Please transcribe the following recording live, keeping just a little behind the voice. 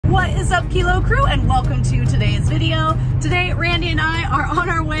What is up, Kilo Crew, and welcome to today's video. Today, Randy and I are on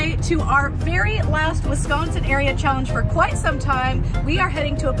our way to our very last Wisconsin area challenge for quite some time. We are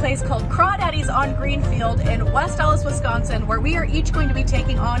heading to a place called Crawdaddy's on Greenfield in West Allis, Wisconsin, where we are each going to be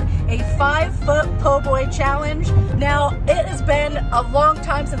taking on a 5-foot po' boy challenge. Now, it has been a long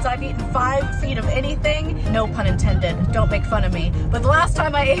time since I've eaten 5 feet of anything. No pun intended, don't make fun of me. But the last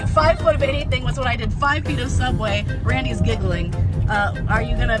time I ate 5 foot of anything was when I did 5 feet of Subway. Randy's giggling. Are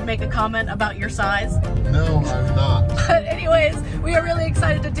you gonna make a comment about your size? No, I'm not. But anyways, we are really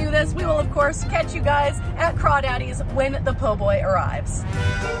excited to do this. We will of course catch you guys at Crawdaddy's when the po' boy arrives.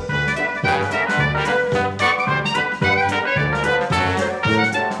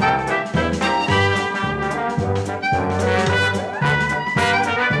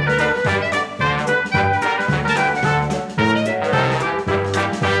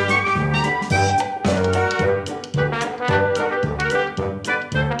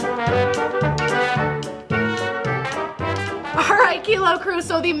 Kilo Crew,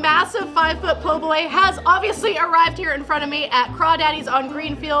 so the massive 5-foot po' boy has obviously arrived here in front of me at Crawdaddy's on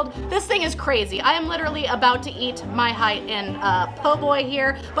Greenfield. This thing is crazy. I am literally about to eat my height in po' boy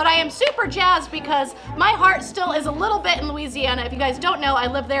here, but I am super jazzed because my heart still is a little bit in Louisiana. If you guys don't know, I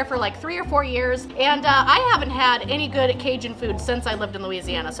lived there for like 3 or 4 years, and I haven't had any good Cajun food since I lived in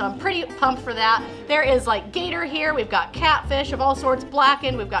Louisiana, so I'm pretty pumped for that. There is like gator here, we've got catfish of all sorts,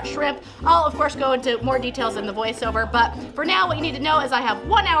 blackened, we've got shrimp. I'll of course go into more details in the voiceover, but for now what you need to know is I have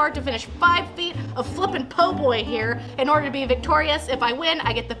 1 hour to finish 5 feet of flippin' po' boy here in order to be victorious. If I win,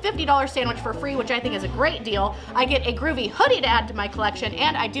 I get the $50 sandwich for free, which I think is a great deal. I get a groovy hoodie to add to my collection,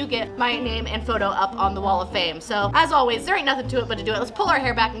 and I do get my name and photo up on the Wall of Fame. So as always, there ain't nothing to it but to do it. Let's pull our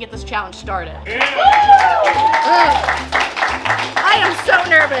hair back and get this challenge started. I am so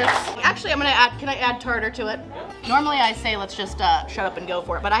nervous. Actually, can I add tartar to it? Normally I say let's just shut up and go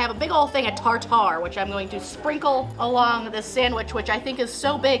for it, but I have a big old thing of tartar, which I'm going to sprinkle along this sandwich, which I think is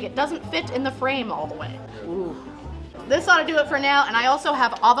so big it doesn't fit in the frame all the way. Ooh. This ought to do it for now, and I also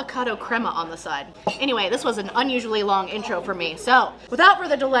have avocado crema on the side. Anyway, this was an unusually long intro for me, so without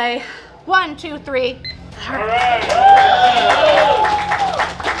further delay, 1, 2, 3. All right.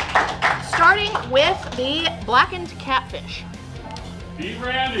 Starting with the blackened catfish. Beat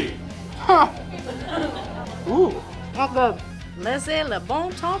Randy. Huh. Ooh, not good. Laissez le bon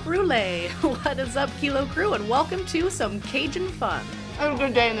temps rouler. What is up, Kilo Crew, and welcome to some Cajun fun. It was a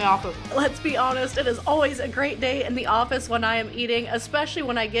good day in the office. Let's be honest, it is always a great day in the office when I am eating, especially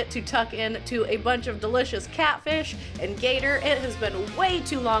when I get to tuck in to a bunch of delicious catfish and gator. It has been way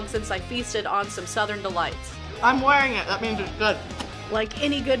too long since I feasted on some Southern delights. I'm wearing it, that means it's good. Like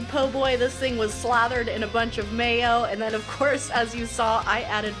any good po' boy, this thing was slathered in a bunch of mayo, and then of course, as you saw, I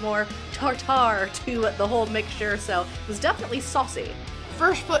added more tartar to the whole mixture, so it was definitely saucy.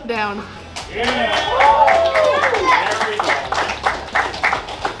 First foot down. Yeah.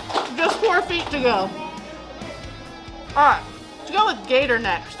 Just 4 feet to go. Alright, let's go with gator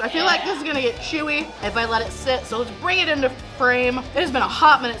next. I feel like this is gonna get chewy if I let it sit, so let's bring it into frame. It has been a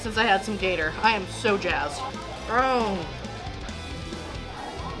hot minute since I had some gator. I am so jazzed.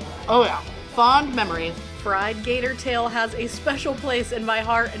 Oh yeah, fond memories. Fried gator tail has a special place in my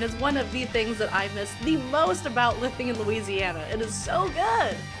heart and is one of the things that I miss the most about living in Louisiana. It is so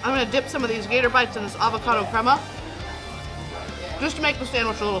good. I'm gonna dip some of these gator bites in this avocado crema just to make the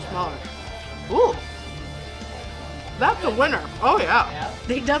sandwich a little smaller. Ooh, that's a winner. Oh yeah.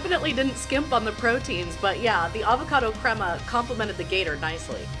 They definitely didn't skimp on the proteins, but yeah, the avocado crema complemented the gator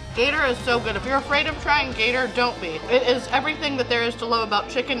nicely. Gator is so good. If you're afraid of trying gator, don't be. It is everything that there is to love about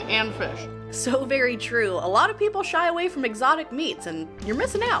chicken and fish. So very true. A lot of people shy away from exotic meats, and you're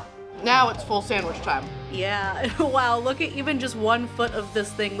missing out. Now it's full sandwich time. Yeah, wow, look at even just 1 foot of this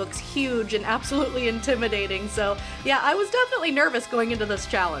thing looks huge and absolutely intimidating. So yeah, I was definitely nervous going into this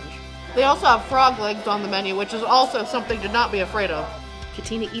challenge. They also have frog legs on the menu, which is also something to not be afraid of.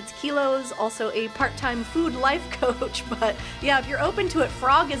 Katina Eats Kilos, also a part-time food life coach, but yeah, if you're open to it,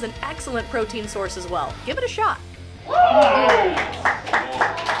 frog is an excellent protein source as well. Give it a shot.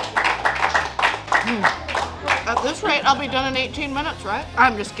 At this rate, I'll be done in 18 minutes, right?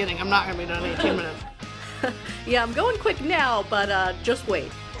 I'm just kidding, I'm not gonna be done in 18 minutes. Yeah, I'm going quick now, but just wait.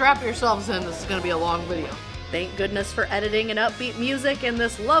 Strap yourselves in, this is gonna be a long video. Thank goodness for editing and upbeat music and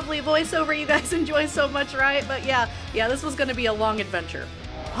this lovely voiceover you guys enjoy so much, right? But yeah, this was gonna be a long adventure.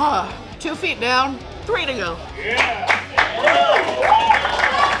 2 feet down, 3 to go. Yeah.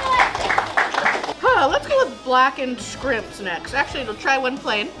 Let's go with blackened shrimps next. Actually, we'll try one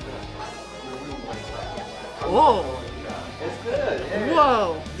plain. Whoa. good. Yeah.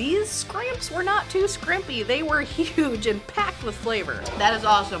 Whoa, these scrimps were not too scrimpy. They were huge and packed with flavor. That is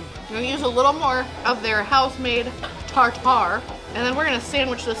awesome. We're gonna use a little more of their house-made tartare, and then we're gonna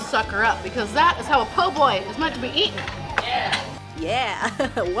sandwich this sucker up because that is how a po' boy is meant to be eaten. Yeah,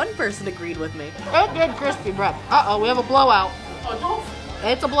 one person agreed with me. It's good crispy bread. Uh-oh, we have a blowout. Oh, don't.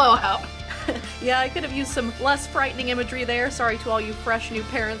 It's a blowout. Yeah, I could have used some less frightening imagery there. Sorry to all you fresh new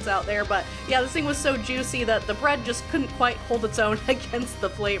parents out there, but yeah, this thing was so juicy that the bread just couldn't quite hold its own against the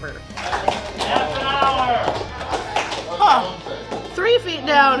flavor. Half an hour. Huh. 3 feet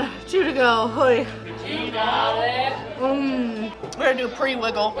down, 2 to go. Hoy. You got it. We're gonna do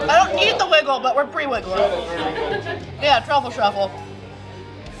pre-wiggle. I don't need the wiggle, but we're pre-wiggling. Yeah, truffle shuffle.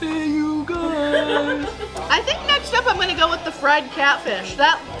 Hey, you guys. I think next up I'm gonna go with the fried catfish.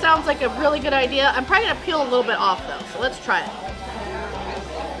 That sounds like a really good idea. I'm probably gonna peel a little bit off though, so let's try it.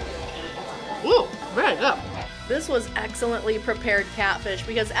 Ooh, very good. This was excellently prepared catfish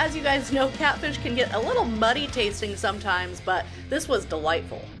because as you guys know, catfish can get a little muddy tasting sometimes, but this was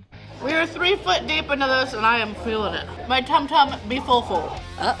delightful. We are 3 foot deep into this and I am feeling it. My tum-tum be full.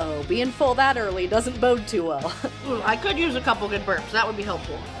 Uh-oh, being full that early doesn't bode too well. I could use a couple good burps, that would be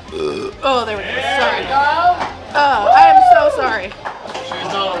helpful. Oh, there we go, sorry. Oh, I am so sorry.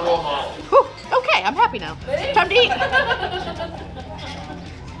 She's not a role model. Whew. Okay, I'm happy now. Time to eat.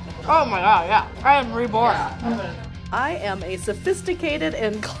 Oh my god, yeah, I am reborn. I am a sophisticated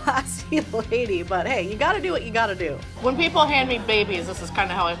and classy lady, but hey, you gotta do what you gotta do. When people hand me babies, this is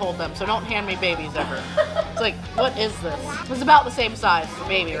kind of how I hold them, so don't hand me babies ever. It's like, what is this? It's about the same size as a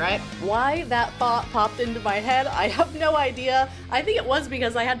baby, right? Why that thought popped into my head, I have no idea. I think it was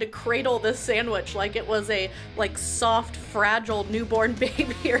because I had to cradle this sandwich like it was a soft, fragile newborn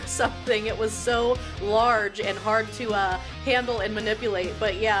baby or something. It was so large and hard to handle and manipulate,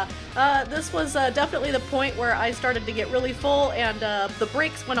 but yeah, this was definitely the point where I started to get really full and the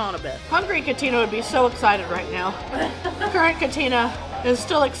brakes went on a bit. Hungry Katina would be so excited right now. Current Katina is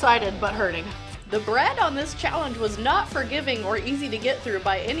still excited but hurting. The bread on this challenge was not forgiving or easy to get through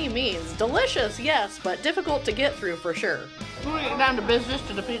by any means. Delicious, yes, but difficult to get through for sure. We're gonna get down to business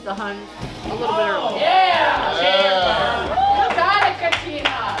to defeat the Huns a little bit early. Yeah! You got it,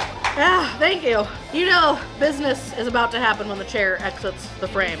 Katina! Ah, thank you. You know, business is about to happen when the chair exits the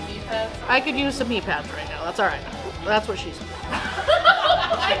frame. I could use some knee pads right now. That's all right. That's what she said.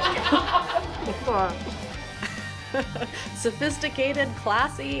 Sophisticated,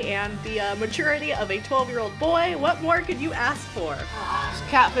 classy, and the maturity of a 12-year-old boy. What more could you ask for? This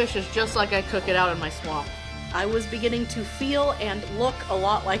catfish is just like I cook it out in my swamp. I was beginning to feel and look a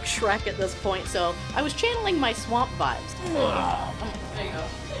lot like Shrek at this point, so I was channeling my swamp vibes. There you go.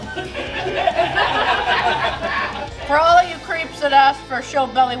 For all of you creeps that asked for show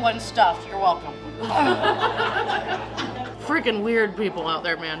belly one stuffed, you're welcome. Freaking weird people out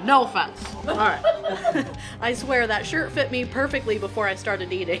there, man. No offense. All right. I swear that shirt fit me perfectly before I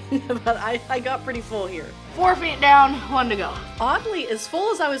started eating, but I got pretty full here. 4 feet down, 1 to go. Oddly, as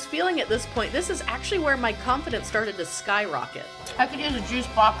full as I was feeling at this point, this is actually where my confidence started to skyrocket. I could use a juice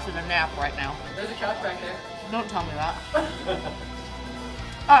box and a nap right now. There's a couch back there. Don't tell me that.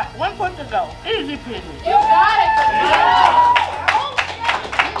 All right, 1 point to go. Easy peasy. You got it,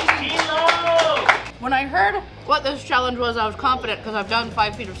 When I heard what this challenge was, I was confident because I've done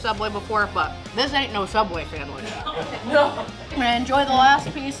 5 feet of Subway before, but this ain't no Subway sandwich. No. I'm gonna enjoy the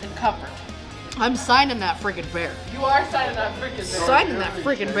last piece in comfort. I'm signing that freaking bear. You are signing that freaking bear. Signing that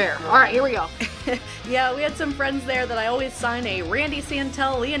freaking bear. All right, here we go. Yeah, we had some friends there that I always sign a Randy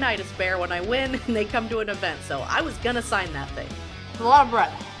Santel Leonidas bear when I win and they come to an event, so I was gonna sign that thing. It's a lot of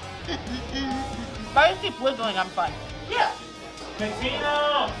bread. If I just keep wiggling, I'm fine. Yeah.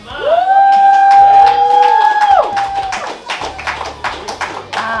 Katina!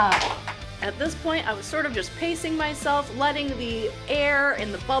 At this point, I was sort of just pacing myself, letting the air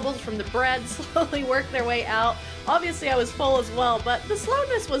and the bubbles from the bread slowly work their way out. Obviously, I was full as well, but the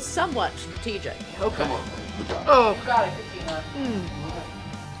slowness was somewhat strategic. Okay. Oh. You got it, Katina.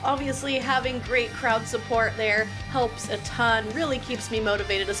 Obviously, having great crowd support there helps a ton, really keeps me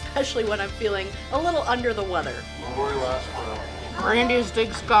motivated, especially when I'm feeling a little under the weather. Randy's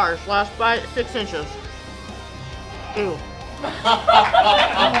dig scars last by 6 inches. Ew. Go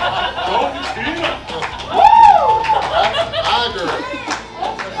Katina!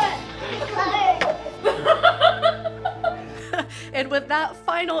 And with that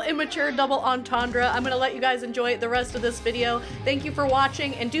final immature double entendre, I'm going to let you guys enjoy the rest of this video. Thank you for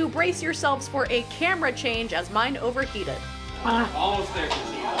watching, and do brace yourselves for a camera change as mine overheated. Almost there,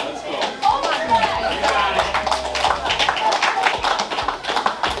 Katina. Let's go. Oh my God. You got it.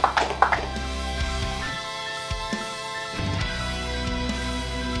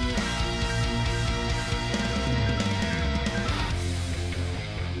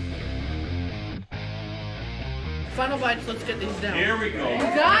 Final bites, let's get these down. Here we go. You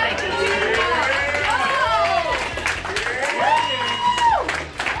got it, Katina.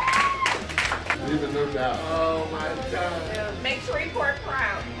 Even no doubt. Oh my God. Make sure you pour it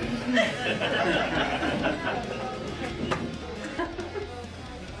proud.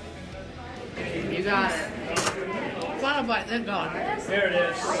 You got it. Final bite, thank God. There it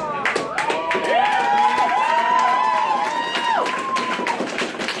is.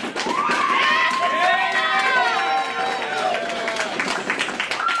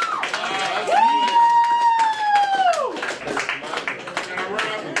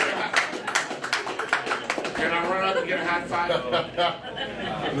 Can I run up and get a high five?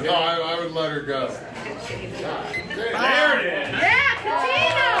 No, I would let her go. There it is. Yeah,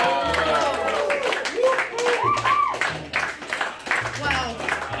 Katina. Wow.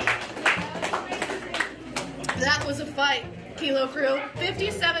 That was a fight, Kilo Crew.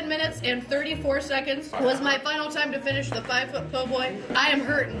 57 minutes and 34 seconds was my final time to finish the 5-foot po' boy. I am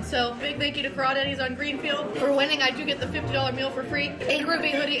hurting, so big thank you to Crawdaddy's on Greenfield. For winning, I do get the $50 meal for free, a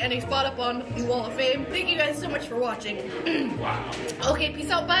groovy hoodie, and a spot up on the Wall of Fame. Thank you guys so much for watching. Wow. Okay, peace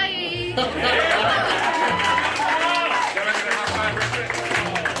out, bye! Can I get a high five, Richard?